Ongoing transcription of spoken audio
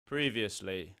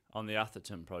Previously on the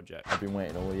Atherton Project. I've been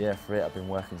waiting all year for it. I've been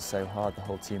working so hard. The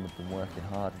whole team have been working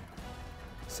hard.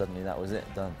 And suddenly that was it,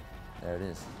 done. There it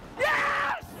is.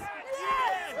 Yes! Yes!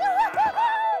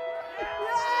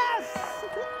 Yes!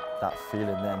 That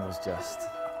feeling then was just,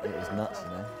 it was nuts,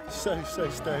 you know. So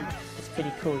stoked. It's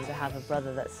pretty cool to have a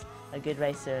brother that's a good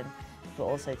racer, but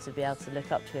also to be able to look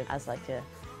up to him as like a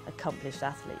accomplished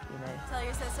athlete, you know. Tell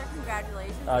your sister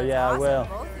congratulations. Oh That's yeah, awesome, I will.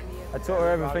 both of you. I taught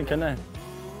her everything I know.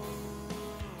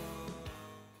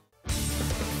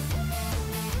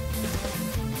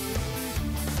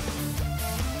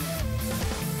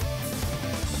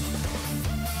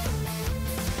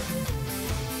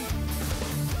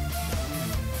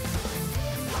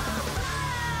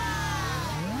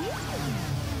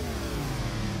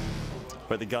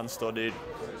 We're at the gun store, dude.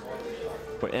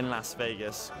 We're in Las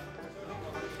Vegas.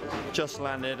 Just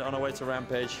landed on our way to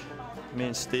Rampage. Me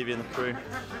and Stevie and the crew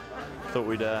thought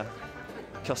we'd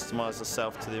customise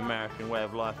ourselves to the American way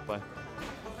of life by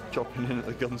dropping in at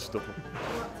the gun store.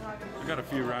 We got a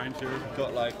few rounds here.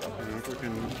 Got like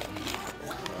freaking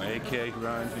AK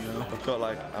rounds, you know. I've got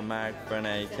like a mag for an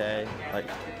AK, like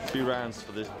 2 rounds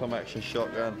for this pump action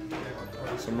shotgun,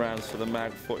 some rounds for the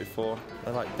mag 44.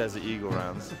 They're like Desert Eagle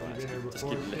rounds. Just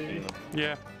keep licking them.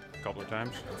 Yeah, a couple of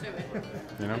times.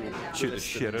 You know, shoot the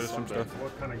shit out of some stuff.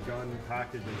 What kind of gun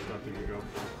package and stuff did you go?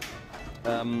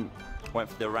 Went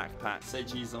for the rack pack. Say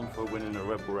G's on for winning a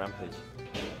Red Bull Rampage.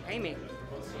 Pay me.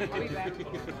 I'll be back.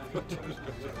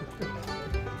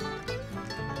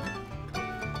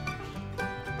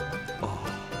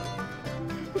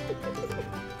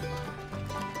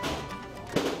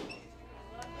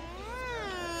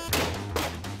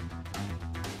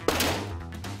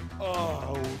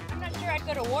 Oh. I'm not sure I'd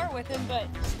go to war with him, but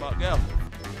Smart girl.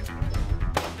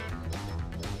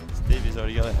 Stevie's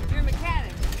already got it. you're a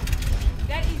mechanic.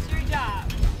 That is your job.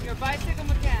 You're a bicycle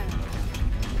mechanic.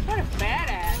 What a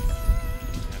badass.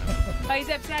 Oh, he's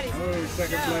upset. Oh,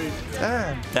 second place.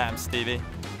 Damn, Stevie.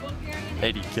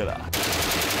 80 killer.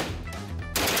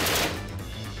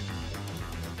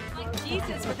 Like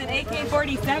Jesus with an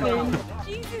AK-47.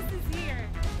 Jesus is here.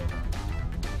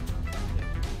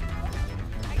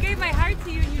 I gave my heart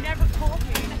to you and you never called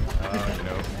me. Oh,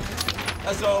 no.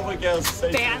 That's all the girls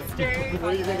say. Bastard.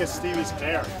 What do you think of Stevie's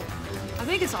hair? I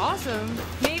think it's awesome.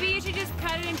 Maybe you should just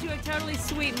cut it into a totally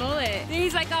sweet mullet. Then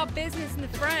he's like all business in the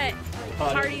front,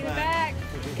 party in the back,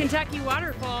 Kentucky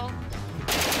waterfall.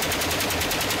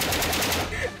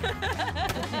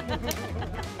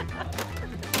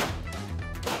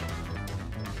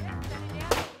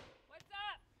 What's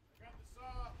up?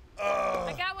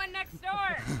 I got one next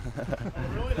door.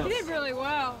 He did really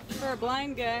well for a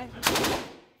blind guy.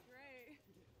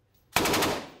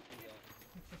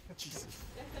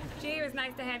 Gee, it was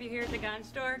nice to have you here at the gun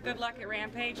store. Good luck at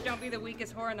Rampage. Don't be the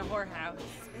weakest whore in the whorehouse.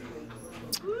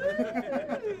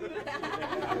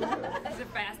 He's the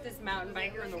fastest mountain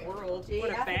biker in the world. Gee, what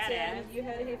a Atherton, badass. you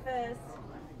heard it here first.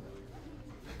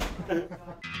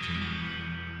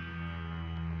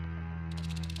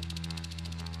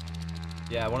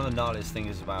 Yeah, one of the gnarliest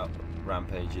things about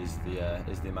Rampage is the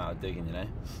amount of digging, you know.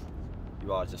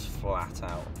 You are just flat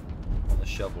out on the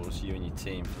shovels, you and your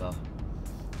team for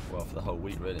the whole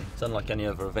week really. It's unlike any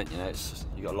other event, you know,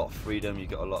 you got a lot of freedom, you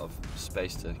got a lot of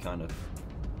space to kind of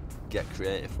get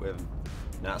creative with.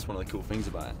 And that's one of the cool things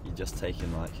about it. You're just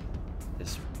taking like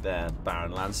this bare,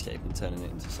 barren landscape and turning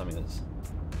it into something that's,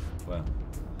 well,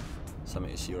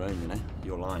 something that's your own, you know,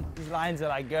 your line. These lines are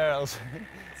like girls.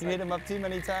 You hit them up too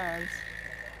many times.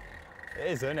 It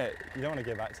is, isn't it? You don't want to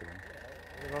get back to them.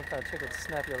 You want that chick to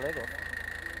snap your leg off.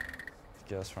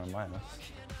 The girls from mine.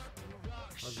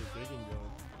 How's your digging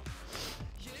going?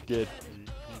 It's good. You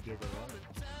dig a lot?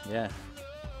 Yeah.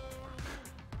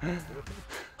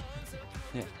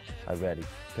 Yeah. I rarely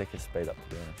pick a spade up,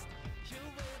 to be honest.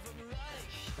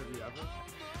 Have you ever?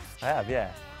 I have,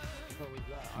 yeah. What was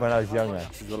that? When I was younger.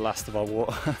 This is the last of our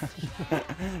water.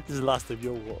 This is the last of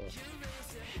your water.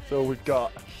 So we've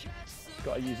got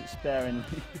to use it sparing.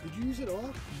 Did you use it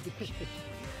all?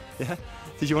 Yeah?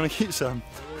 Did you want to keep some?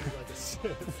 I wanted like a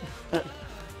sip.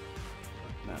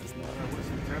 No, it's not. What's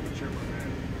the temperature, my man?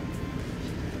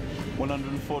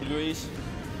 104 degrees.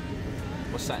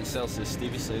 What's that in Celsius,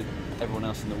 Stevie? So everyone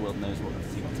else in the world knows what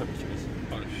the temperature is.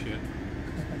 Hot as shit.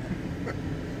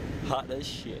 Hot as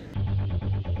shit.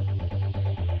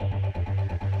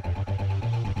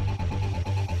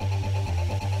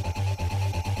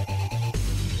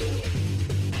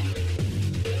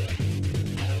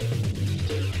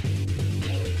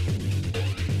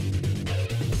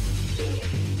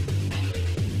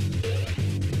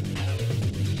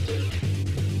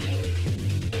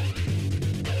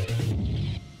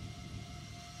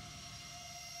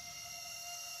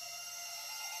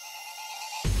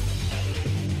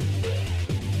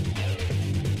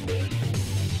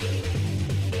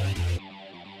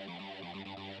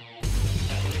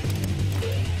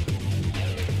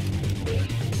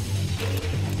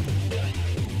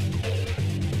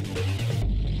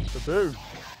 Boom.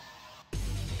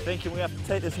 Thinking we have to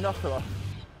take this knuckle off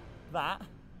that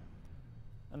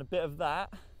and a bit of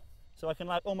that so I can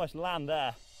like almost land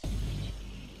there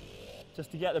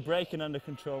just to get the braking under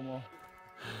control more.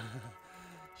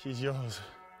 She's yours.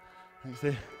 Thanks,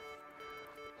 Steve.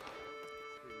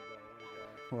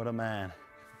 What a man.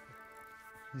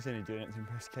 He's only doing it to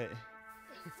impress Katie.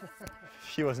 If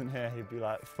she wasn't here, he'd be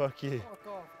like, fuck you.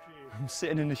 I'm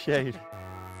sitting in the shade.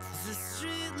 The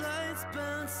street lights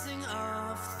bouncing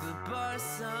off the bar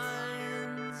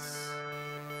signs.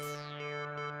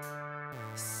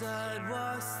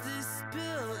 Sidewalks they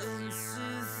spill into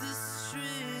the street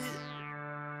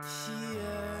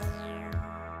here.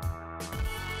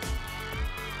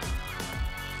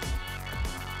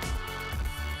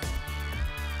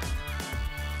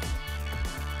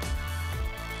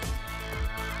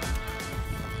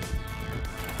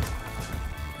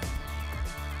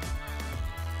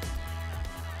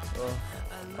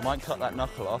 I might cut that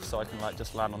knuckle off so I can like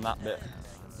just land on that bit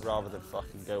rather than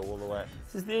fucking go all the way.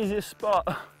 This is the easiest spot.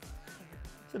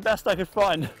 It's the best I could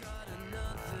find.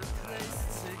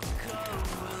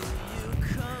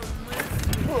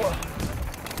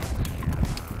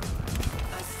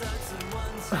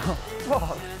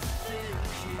 Oh,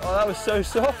 that was so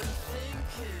soft.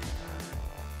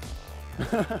 I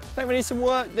think we need some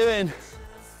work doing.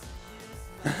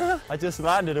 I just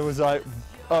landed and was like,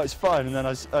 oh, it's fine, and then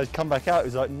I come back out, it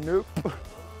was like, nope.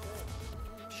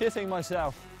 Shitting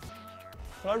myself.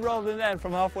 When I rolled in then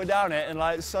from halfway down it and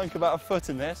like sunk about a foot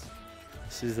in this.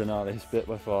 This is the gnarliest bit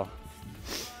by far.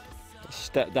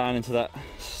 Step down into that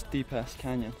steep ass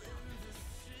canyon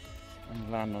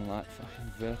and land on like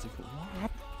fucking vertical.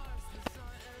 What?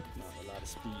 Not a lot of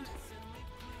speed.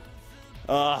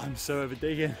 Ah, I'm so over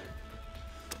digging.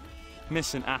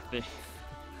 Missing Athy.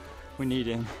 We need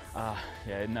him.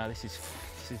 Yeah, no, this is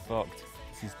fucked.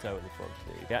 This is totally fucked,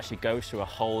 dude. It actually goes through a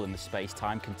hole in the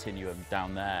space-time continuum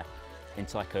down there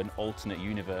into like an alternate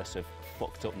universe of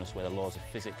fucked upness where the laws of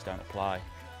physics don't apply.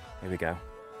 Here we go.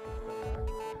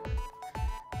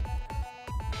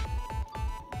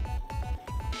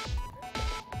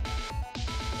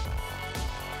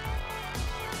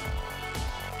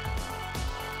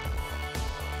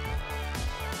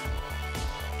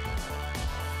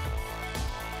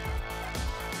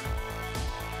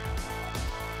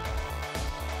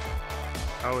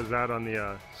 How was that on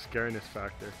the scariness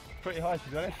factor? Pretty high, to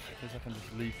be honest, because like I'm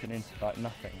just leaping into like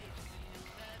nothing.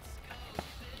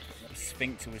 The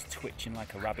sphincter was twitching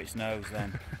like a rabbit's nose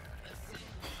then.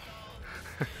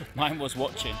 Mine was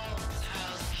watching.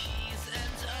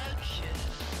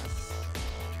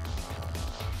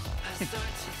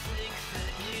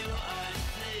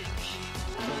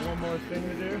 One more thing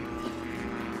to do.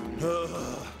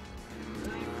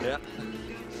 Yeah.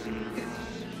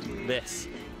 This.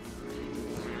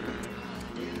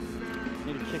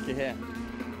 Need to kick it here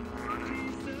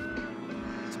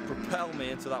to propel me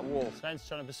into that wall. Sven's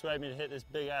trying to persuade me to hit this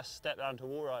big ass step down to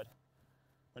wall ride,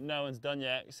 but no one's done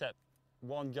yet except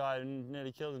one guy who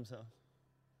nearly killed himself.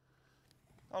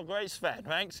 Oh great, Sven,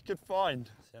 thanks, good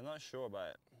find. See, I'm not sure about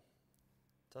it.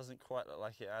 Doesn't quite look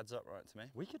like it adds up right to me.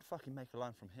 We could fucking make a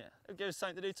line from here. It'll give us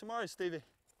something to do tomorrow, Stevie.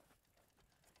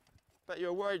 Bet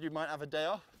you're worried you might have a day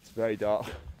off. It's very dark.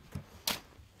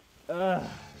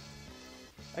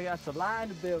 I got some line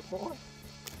to build for.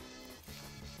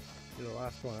 You're the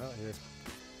last one out here.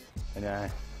 I know.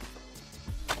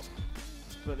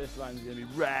 But this line's gonna be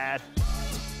rad.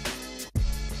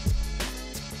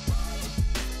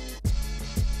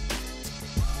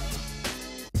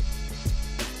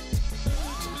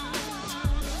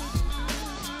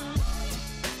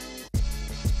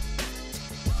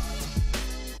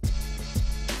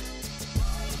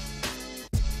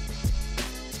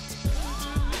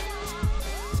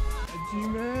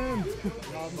 G-Man!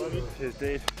 Cheers,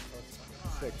 dude.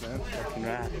 Sick, man. Fucking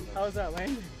rad. How was that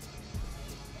landing?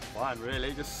 Fine,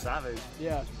 really, just savage.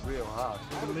 Yeah. Real hard.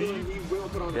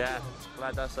 Yeah,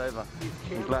 glad that's over.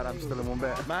 I'm glad I'm still in one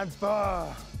bit. Man's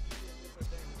bar!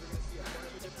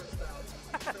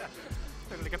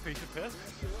 Looked like a piece of piss.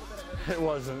 It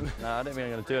wasn't. No, I didn't think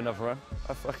I'm gonna do another run.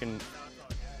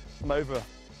 I'm over.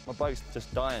 My bike's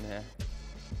just dying here.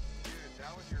 Dude,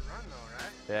 that was your run though,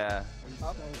 right? Yeah.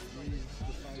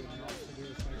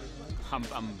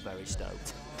 I'm very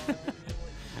stoked.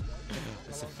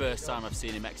 It's the first time I've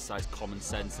seen him exercise common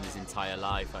sense in his entire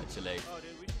life, actually. Oh,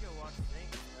 dude, we should go watch the thing.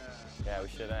 Yeah, we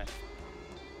should, eh?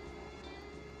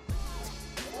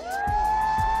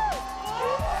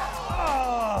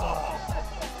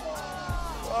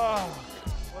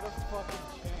 What a fucking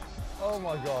champ. Oh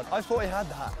my god, I thought he had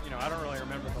that. You know, I don't really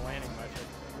remember the landing much.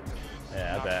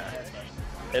 Yeah, I bet.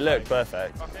 It looked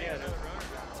perfect. I don't know yet.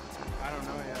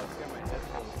 Let's get my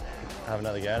headphones. Have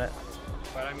another go at it.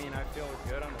 But I mean, I feel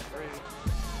good on the free.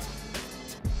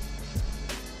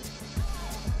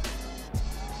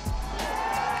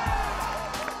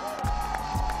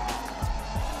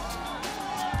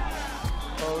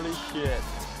 Holy shit.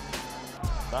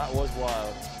 That was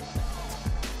wild.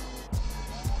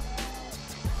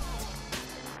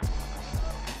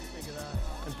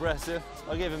 Impressive.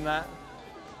 I'll give him that.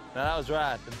 Now that was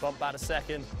rad. The bump out a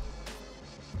second.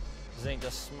 Zink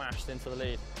just smashed into the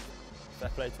lead. Fair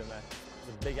play to him there. It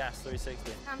was a big ass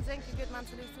 360. Zink, a good man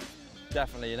to lose to.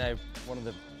 Definitely, you know,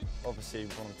 obviously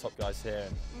one of the top guys here.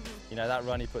 And, you know, that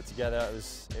run he put together, it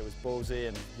was ballsy,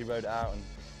 and he rode it out. And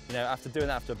you know, after doing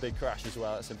that after a big crash as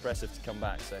well, it's impressive to come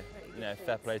back. So, you know,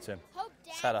 fair play to him.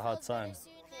 He's had a hard time.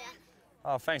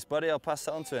 Oh, thanks, buddy. I'll pass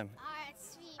that on to him.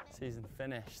 Season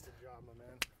finished. Good job, my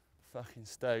man. Fucking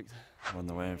stoked. I'm on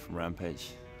the way in from Rampage,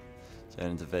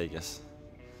 going into Vegas,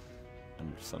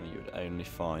 and something you would only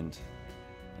find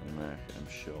in America, I'm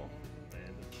sure.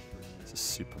 It's a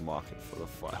supermarket full of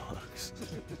fireworks,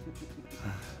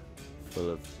 full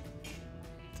of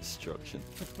destruction.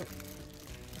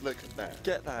 Look at that.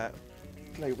 Get that.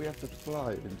 Like, we have to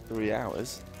fly in 3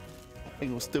 hours. I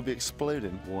think we'll still be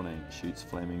exploding. Warning, shoots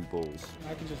flaming balls.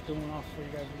 I can just do one off for you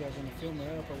guys if you guys want to film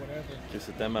it up or whatever. Just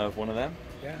a demo of one of them?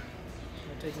 Yeah.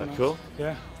 Is that cool?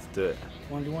 Yeah. Let's do it.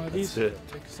 Want to do one of Let's these? do it.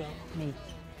 Take us out. Me.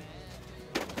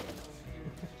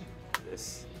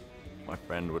 This, my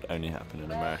friend, would only happen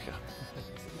in America.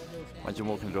 Imagine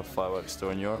walking into a fireworks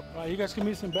store in Europe. You guys can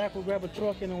meet us in back. We'll grab a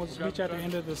truck and then we'll just meet you at the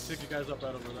end of this. Pick you guys up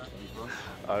out over that.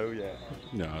 Oh, yeah.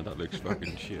 No, that looks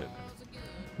fucking shit.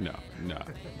 No,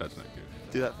 that's not good.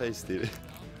 Do that face, Stevie.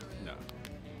 No.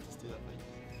 Just do that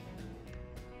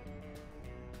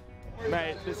face.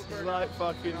 Mate, this is like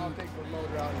fucking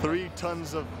 3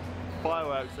 tons of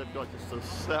fireworks they've got just to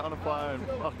set on a fire and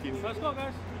fucking... Let's go,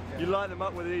 guys. You light them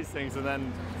up with these things and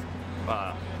then...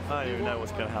 I don't even know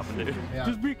what's going to happen, dude.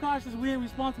 Just be cautious. We ain't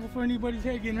responsible for anybody's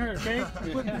head getting hurt, okay?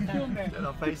 Put the film there.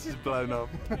 Our face is blown up.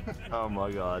 Oh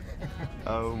my god.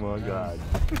 Oh my god.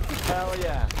 Hell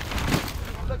yeah.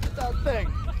 Look at that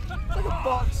thing. It's like a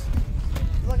box.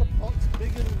 It's like a box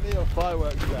bigger than me of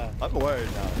fireworks there. I'm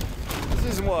worried now. This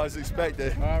isn't what I was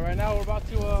expecting. Right now we're about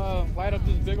to light up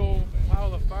this big old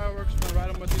pile of fireworks. We're going to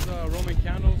light them with these Roman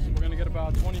candles. We're going to get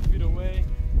about 20 feet away.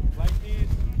 Light these,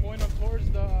 point them towards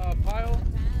the pile.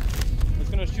 It's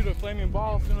going to shoot a flaming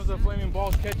ball. As soon as the flaming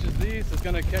ball catches these, it's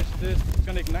going to catch this. It's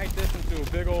going to ignite this into a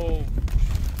big old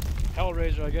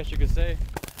hellraiser, I guess you could say.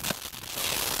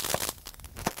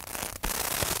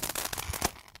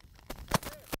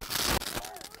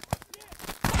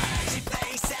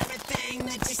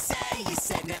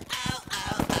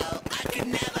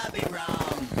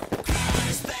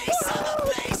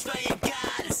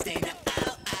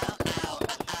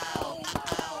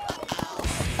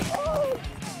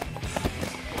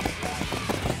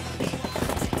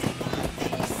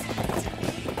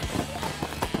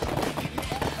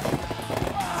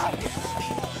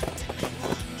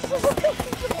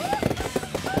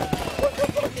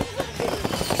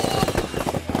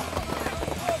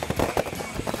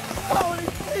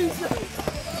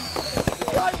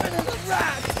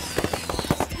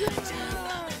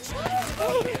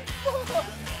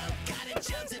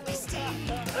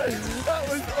 That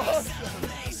was awesome!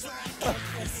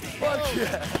 Fuck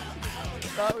yeah!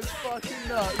 That was fucking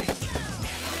nuts!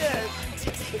 Yeah!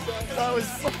 That was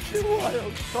fucking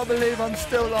wild! Can't believe I'm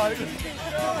still like...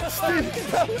 Stevie,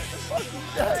 that was fucking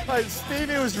dead! Mate,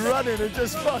 Stevie was running and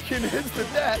just fucking hit the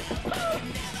deck!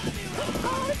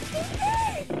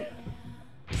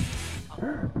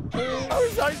 I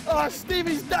was like, oh,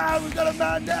 Stevie's down, we've got a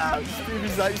man down!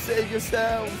 Stevie's like, save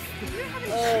yourself!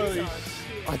 Holy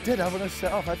I did have when I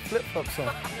set off, I had flip-flops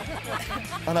on.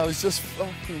 And I was just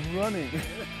fucking running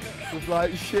with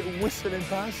like shit whistling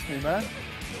past me, man.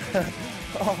 I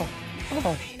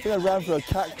think I ran for a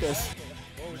cactus.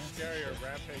 What was scarier,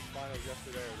 Rampage finals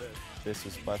yesterday or this? This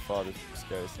was by far the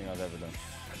scariest thing I've ever done.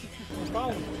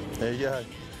 Follow. There you go.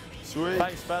 Sweet.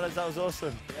 Thanks, fellas, that was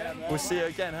awesome. Yeah, we'll see you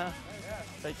again, huh?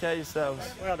 Take care of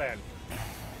yourselves. Well then,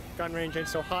 gun range ain't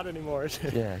so hot anymore, is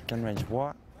it? Yeah, gun range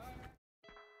what?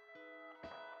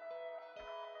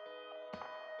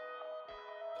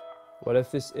 Well,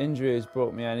 if this injury has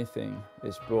brought me anything,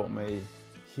 it's brought me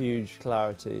huge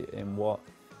clarity in what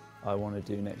I want to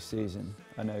do next season.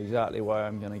 I know exactly where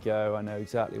I'm going to go. I know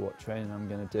exactly what training I'm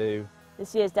going to do.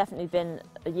 This year's definitely been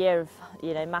a year of,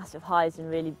 massive highs and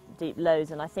really deep lows,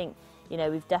 and I think,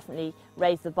 we've definitely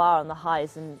raised the bar on the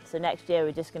highs, and so next year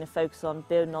we're just going to focus on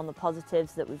building on the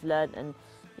positives that we've learned and,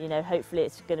 you know, hopefully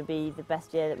it's going to be the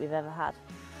best year that we've ever had.